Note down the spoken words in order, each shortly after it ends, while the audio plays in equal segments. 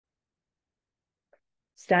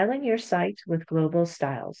Styling your site with global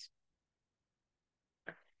styles.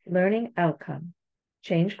 Learning outcome.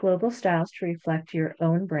 Change global styles to reflect your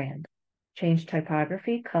own brand. Change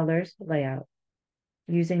typography, colors, layout.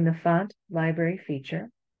 Using the font library feature.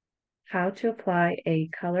 How to apply a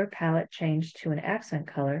color palette change to an accent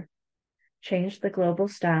color. Change the global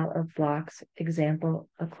style of blocks, example,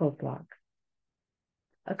 a quote block.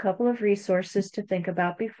 A couple of resources to think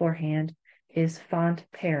about beforehand is font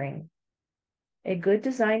pairing. A good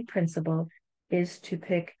design principle is to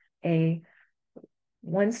pick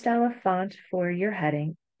one style of font for your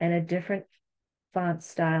heading and a different font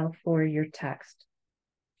style for your text.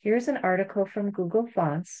 Here's an article from Google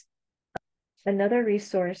Fonts. Another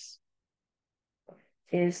resource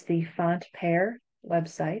is the Font Pair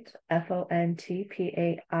website,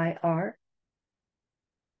 FONTPAIR.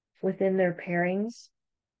 Within their pairings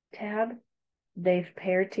tab, they've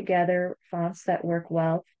paired together fonts that work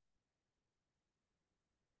well.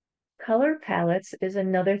 Color palettes is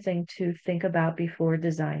another thing to think about before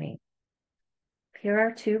designing. Here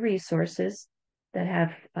are two resources that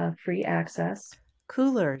have free access.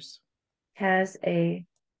 Coolers Has a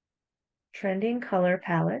trending color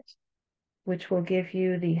palette, which will give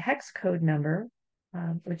you the hex code number,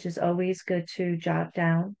 which is always good to jot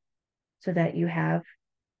down so that you have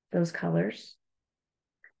those colors.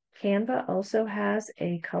 Canva also has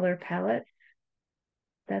a color palette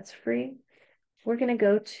that's free. We're going to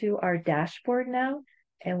go to our dashboard now,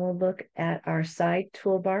 and we'll look at our side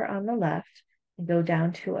toolbar on the left, and go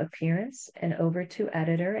down to Appearance and over to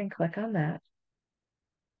Editor and click on that.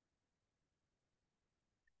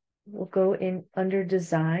 We'll go in under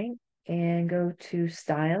Design and go to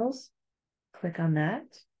Styles, click on that.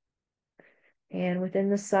 And within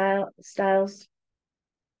the Styles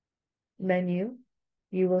menu,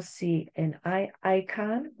 you will see an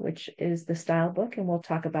icon, which is the style book, and we'll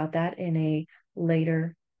talk about that in a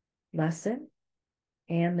later lesson.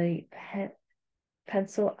 And the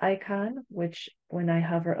pencil icon, which when I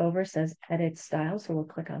hover over says Edit Style, so we'll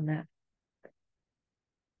click on that.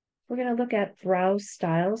 We're going to look at Browse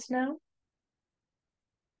Styles now.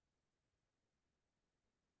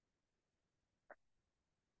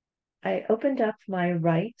 I opened up my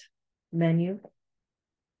right menu.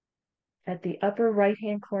 At the upper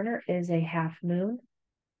right-hand corner is a half moon,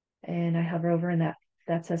 and I hover over and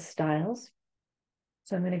that says Styles.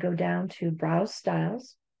 So I'm going to go down to Browse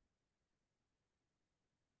Styles.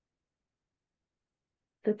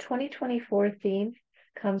 The 2024 theme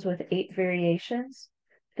comes with 8 variations.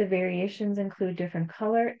 The variations include different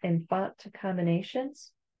color and font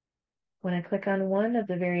combinations. When I click on one of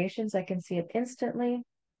the variations, I can see it instantly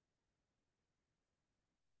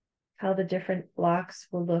how the different blocks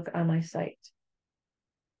will look on my site.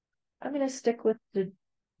 I'm going to stick with the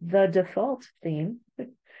default theme,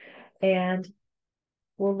 and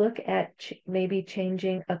we'll look at maybe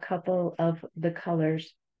changing a couple of the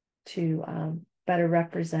colors to better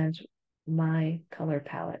represent my color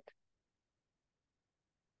palette.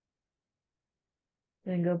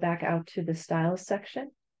 Then go back out to the Styles section.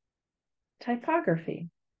 Typography.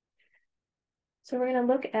 So we're going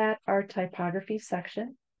to look at our typography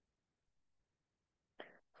section.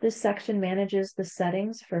 This section manages the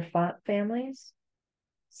settings for font families,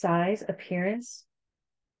 size, appearance,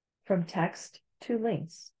 from text to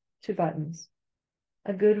links to buttons.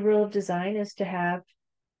 A good rule of design is to have,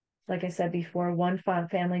 like I said before, one font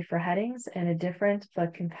family for headings and a different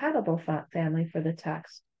but compatible font family for the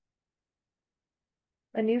text.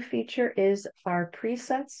 A new feature is our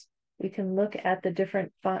presets. We can look at the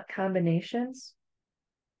different font combinations.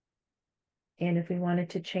 And if we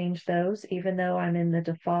wanted to change those, even though I'm in the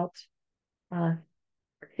default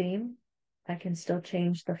theme, I can still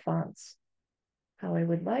change the fonts how I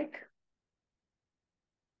would like.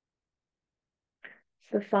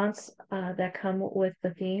 The fonts that come with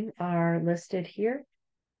the theme are listed here.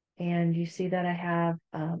 And you see that I have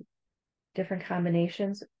different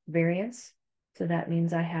combinations, variants. So that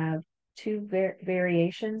means I have 2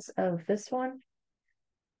 variations of this one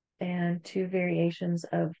and 2 variations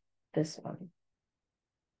of this one.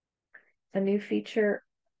 A new feature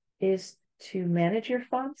is to manage your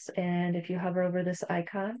fonts, and if you hover over this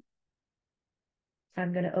icon,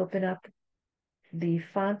 I'm going to open up the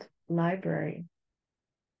font library.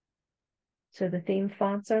 So the theme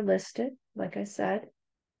fonts are listed, like I said.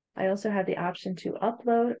 I also have the option to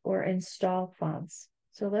upload or install fonts.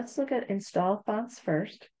 So let's look at install fonts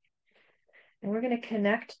first. And we're going to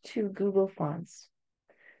connect to Google Fonts.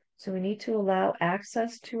 So we need to allow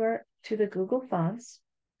access to the Google Fonts.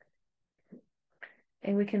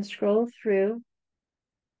 And we can scroll through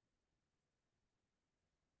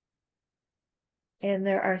and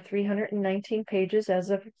there are 319 pages as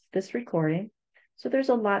of this recording. So there's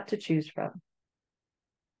a lot to choose from.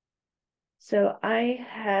 So I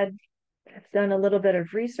had done a little bit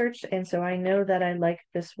of research, and so I know that I like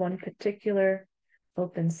this one particular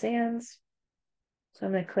Open Sans. So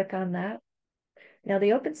I'm going to click on that. Now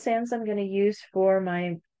the Open Sans I'm going to use for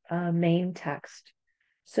my main text.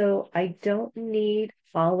 So I don't need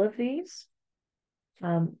all of these.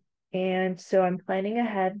 And so I'm planning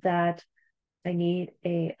ahead that I need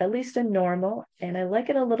at least a normal, and I like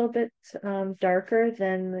it a little bit darker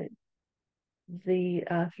than the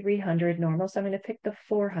 300 normal. So I'm going to pick the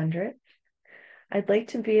 400. I'd like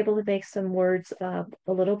to be able to make some words a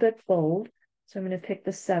little bit bold. So I'm going to pick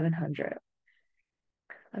the 700.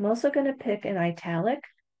 I'm also going to pick an italic,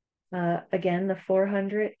 again, the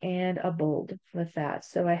 400 and a bold with that.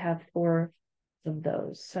 So I have 4 of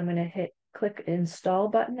those. So I'm going to click install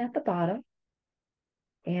button at the bottom.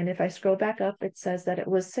 And if I scroll back up, it says that it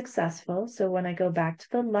was successful. So when I go back to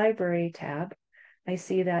the library tab, I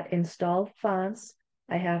see that install fonts.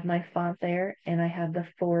 I have my font there, and I have the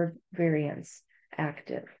 4 variants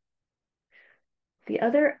active. The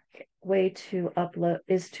other way to upload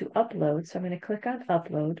is to upload. So I'm going to click on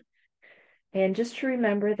upload. And just to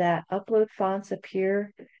remember that upload fonts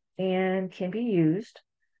appear and can be used.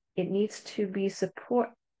 It needs to be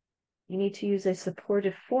you need to use a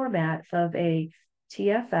supported format of a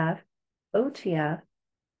TFF, OTF,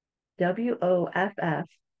 WOFF,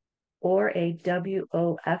 or a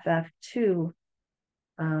WOFF2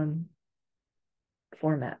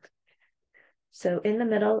 format. So in the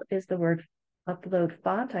middle is the word upload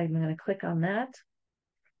font. I'm going to click on that.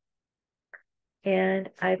 And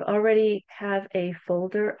I've already have a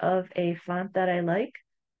folder of a font that I like.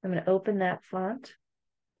 I'm going to open that font.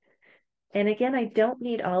 And again, I don't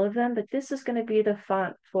need all of them, but this is going to be the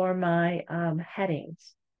font for my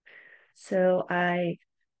headings. So I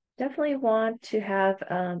definitely want to have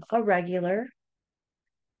a regular,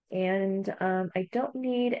 and I don't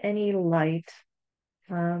need any light.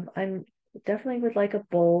 I'm definitely would like a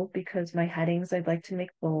bold because my headings I'd like to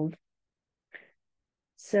make bold.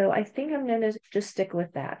 So I think I'm going to just stick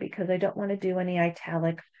with that because I don't want to do any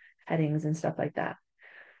italic headings and stuff like that.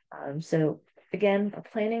 So again,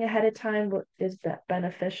 planning ahead of time is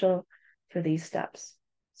beneficial for these steps.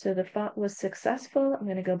 So the font was successful. I'm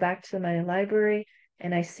going to go back to my library,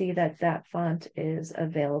 and I see that that font is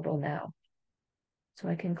available now. So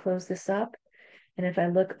I can close this up. And if I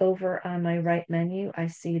look over on my right menu, I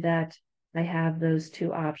see that I have those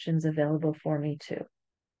 2 options available for me too.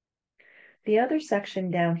 The other section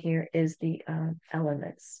down here is the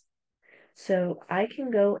elements. So I can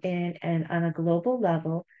go in and on a global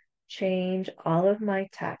level, change all of my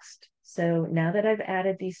text. So now that I've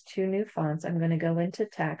added these 2 new fonts, I'm going to go into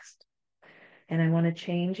text, and I want to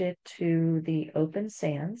change it to the Open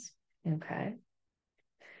Sans. Okay.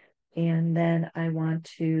 And then I want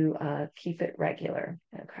to keep it regular.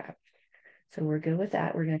 Okay. So we're good with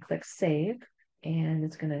that. We're going to click save, and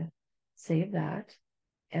it's going to save that.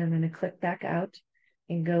 And I'm going to click back out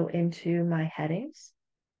and go into my headings.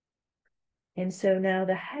 And so now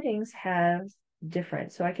the headings have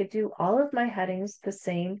different. So I could do all of my headings the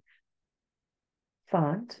same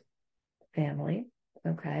font family.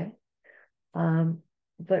 Okay.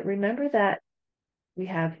 But remember that we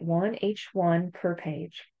have one H1 per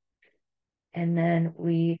page. And then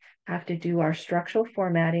we have to do our structural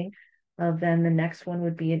formatting of then the next one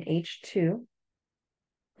would be an H2.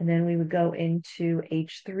 And then we would go into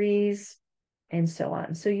H3s and so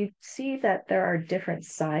on. So you see that there are different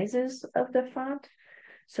sizes of the font.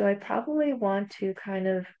 So I probably want to kind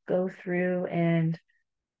of go through and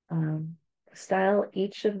style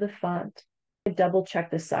each of the font. Double check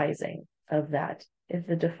the sizing of that. If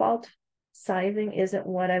the default sizing isn't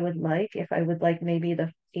what I would like, if I would like maybe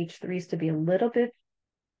the H3s to be a little bit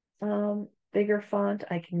bigger font,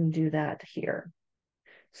 I can do that here.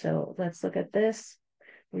 So let's look at this.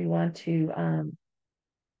 We want to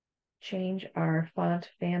change our font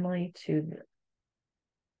family to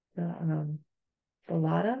the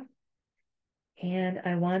Bellotta, and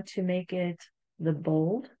I want to make it the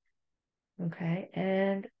bold. Okay,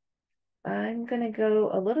 and I'm going to go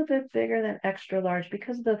a little bit bigger than extra large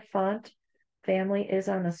because the font family is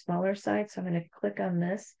on the smaller side. So I'm going to click on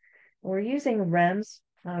this. We're using REMS.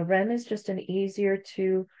 REM is just an easier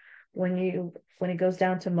to, when it goes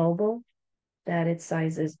down to mobile, that its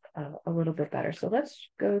size is a little bit better. So let's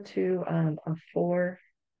go to a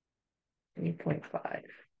 3.5.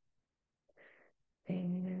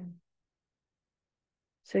 And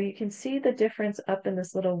so you can see the difference up in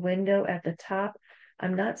this little window at the top.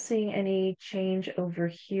 I'm not seeing any change over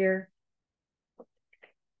here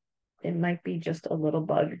it might be just a little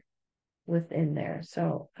bug within there.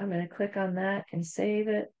 So I'm going to click on that and save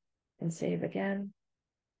it and save again.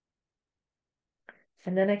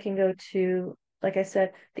 And then I can go to, like I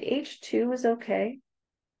said, the H2 is okay.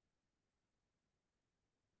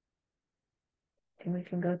 And we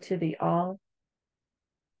can go to the all.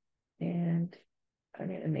 And I'm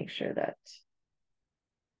going to make sure that,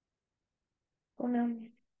 oh no,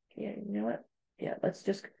 yeah, you know what? Yeah, let's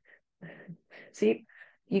just see.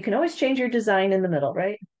 You can always change your design in the middle,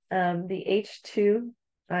 right? The H2,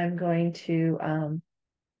 I'm going to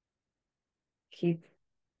keep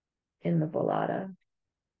in the Bellata.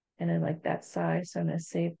 And I like that size, so I'm going to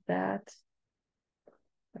save that.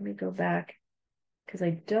 Let me go back because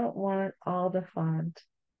I don't want all the font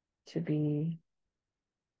to be,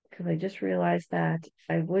 because I just realized that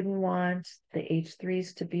I wouldn't want the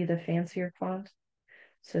H3s to be the fancier font.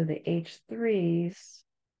 So the H3s,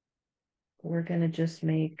 we're going to just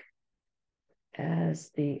make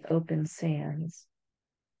as the Open Sans,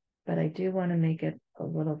 but I do want to make it a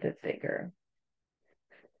little bit bigger.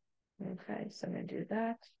 Okay, so I'm going to do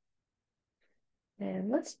that.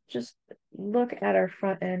 And let's just look at our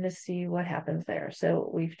front end to see what happens there.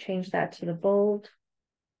 So we've changed that to the bold,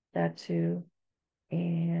 that to,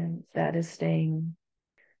 and that is staying.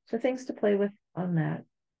 So things to play with on that.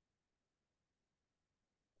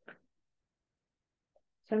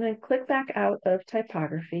 So I'm going to click back out of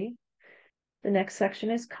typography. The next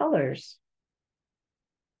section is colors.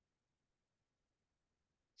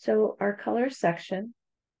 So our color section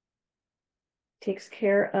takes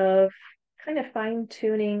care of kind of fine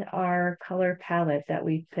tuning our color palette that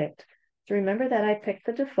we picked. So remember that I picked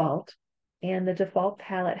the default, and the default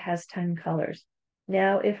palette has 10 colors.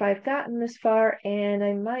 Now, if I've gotten this far and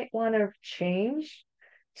I might want to change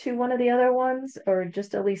to one of the other ones, or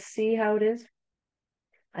just at least see how it is,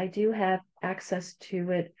 I do have access to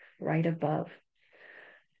it right above.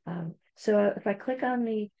 So if I click on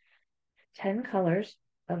the 10 colors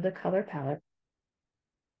of the color palette,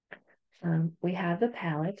 we have the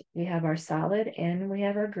palette, we have our solid, and we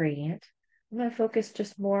have our gradient. I'm going to focus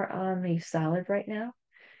just more on the solid right now.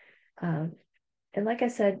 And like I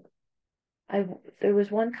said, there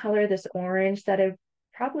was one color, this orange, that I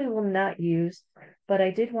probably will not use, but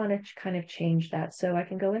I did want to kind of change that. So I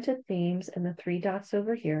can go into themes and the three dots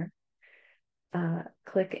over here,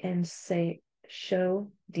 click and say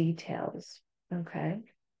show details. Okay.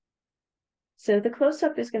 So the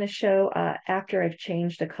close-up is going to show after I've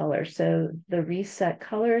changed the color. So the reset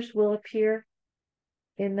colors will appear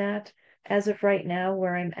in that. As of right now,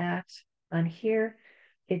 where I'm at on here,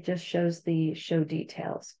 it just shows the show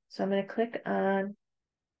details. So I'm going to click on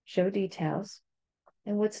show details.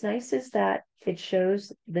 And what's nice is that it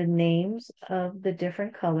shows the names of the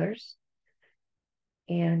different colors.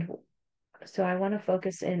 And so I want to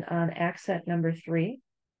focus in on accent number 3.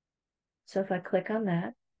 So if I click on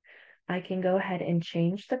that, I can go ahead and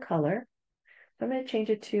change the color. I'm going to change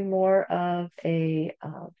it to more of a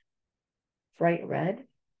bright red,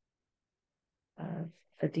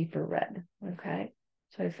 a deeper red. Okay.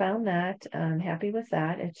 So I found that. I'm happy with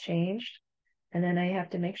that. It changed. And then I have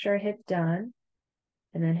to make sure I hit done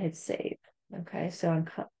and then hit save. Okay. So I'm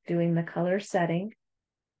doing the color setting.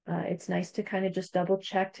 It's nice to kind of just double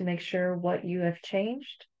check to make sure what you have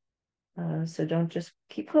changed. So don't just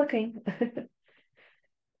keep clicking.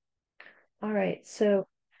 All right. So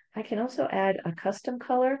I can also add a custom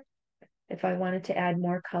color if I wanted to add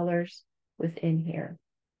more colors within here.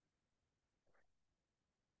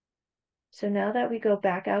 So now that we go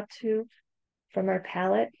back out from our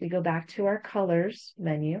palette, we go back to our colors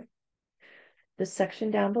menu. The section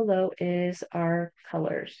down below is our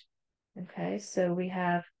colors. Okay, so we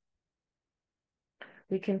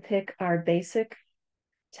can pick our basic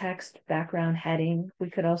text background heading. We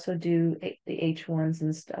could also do the H1s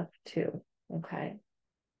and stuff too. Okay.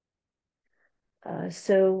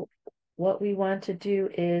 So what we want to do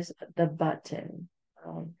is the button.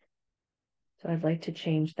 So I'd like to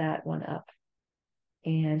change that one up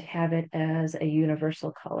and have it as a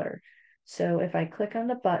universal color. So if I click on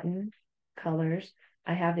the button colors,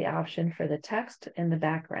 I have the option for the text and the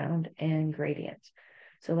background and gradient.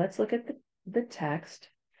 So let's look at the text.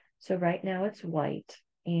 So right now it's white,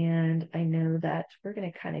 and I know that we're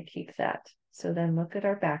going to kind of keep that. So then look at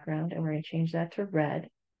our background, and we're going to change that to red.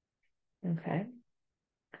 Okay.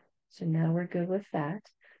 So now we're good with that.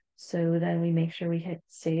 So then we make sure we hit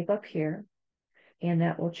save up here, and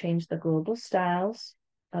that will change the global styles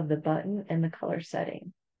of the button and the color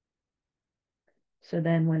setting. So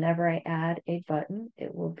then whenever I add a button,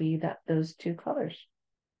 it will be those two colors.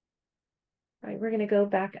 All right, we're going to go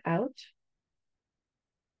back out.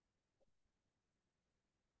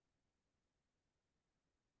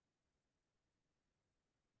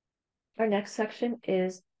 Our next section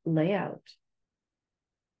is layout.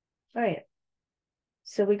 All right,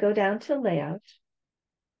 so we go down to layout,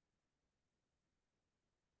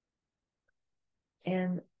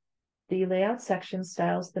 and the layout section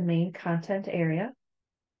styles the main content area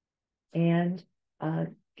and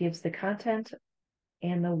gives the content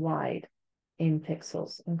and the wide in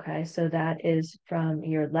pixels. Okay, so that is from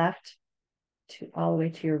your left to all the way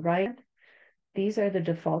to your right. These are the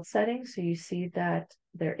default settings. So you see that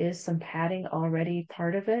there is some padding already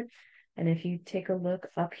part of it. And if you take a look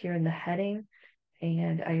up here in the heading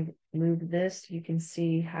and I move this, you can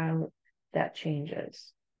see how that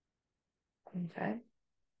changes. Okay.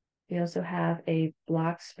 We also have a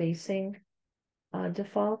block spacing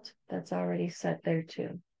default that's already set there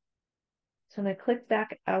too. So I'm going to click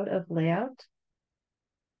back out of layout.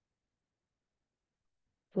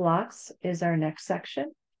 Blocks is our next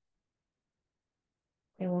section.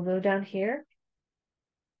 And we'll go down here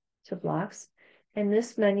to blocks. And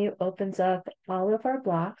this menu opens up all of our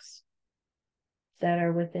blocks that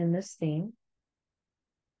are within this theme.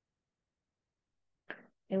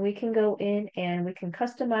 And we can go in and we can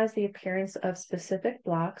customize the appearance of specific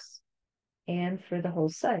blocks and for the whole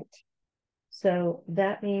site. So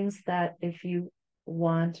that means that if you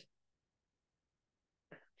want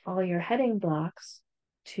all your heading blocks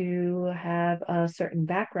to have a certain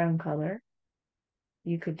background color,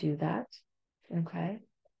 you could do that. Okay.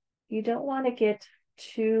 You don't want to get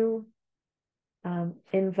too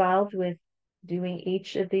involved with doing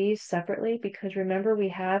each of these separately, because remember we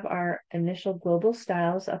have our initial global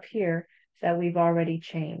styles up here that we've already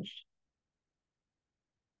changed.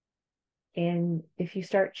 And if you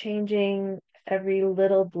start changing every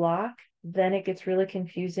little block, then it gets really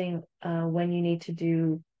confusing when you need to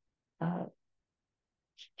do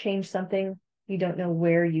change something, you don't know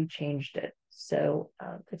where you changed it. So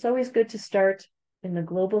it's always good to start in the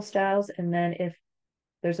global styles, and then if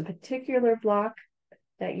there's a particular block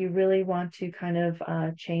that you really want to kind of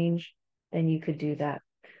change, then you could do that.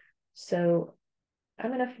 So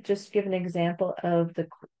I'm going to just give an example of the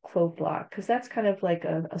quote block, because that's kind of like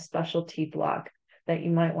a specialty block that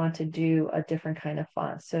you might want to do a different kind of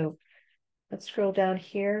font. So let's scroll down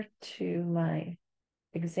here to my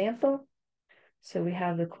example. So we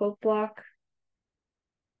have the quote block.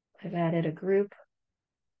 I've added a group,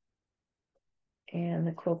 and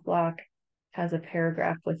the quote block has a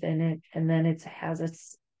paragraph within it, and then it has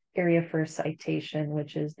its area for citation,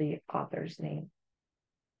 which is the author's name.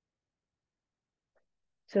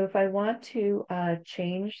 So if I want to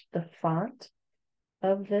change the font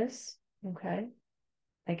of this, okay,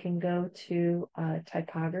 I can go to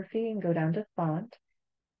typography and go down to font.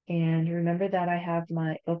 And remember that I have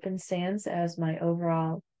my Open Sans as my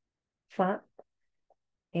overall font.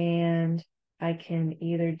 And I can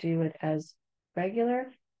either do it as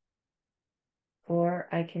regular, or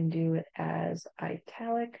I can do it as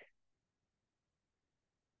italic,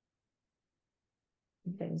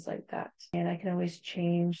 things like that. And I can always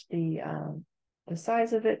change the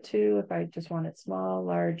size of it too, if I just want it small,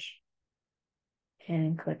 large,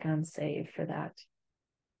 and click on save for that.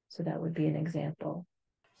 So that would be an example.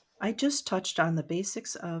 I just touched on the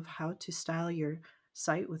basics of how to style your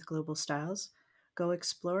site with global styles. Go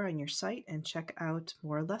explore on your site and check out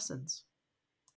more lessons.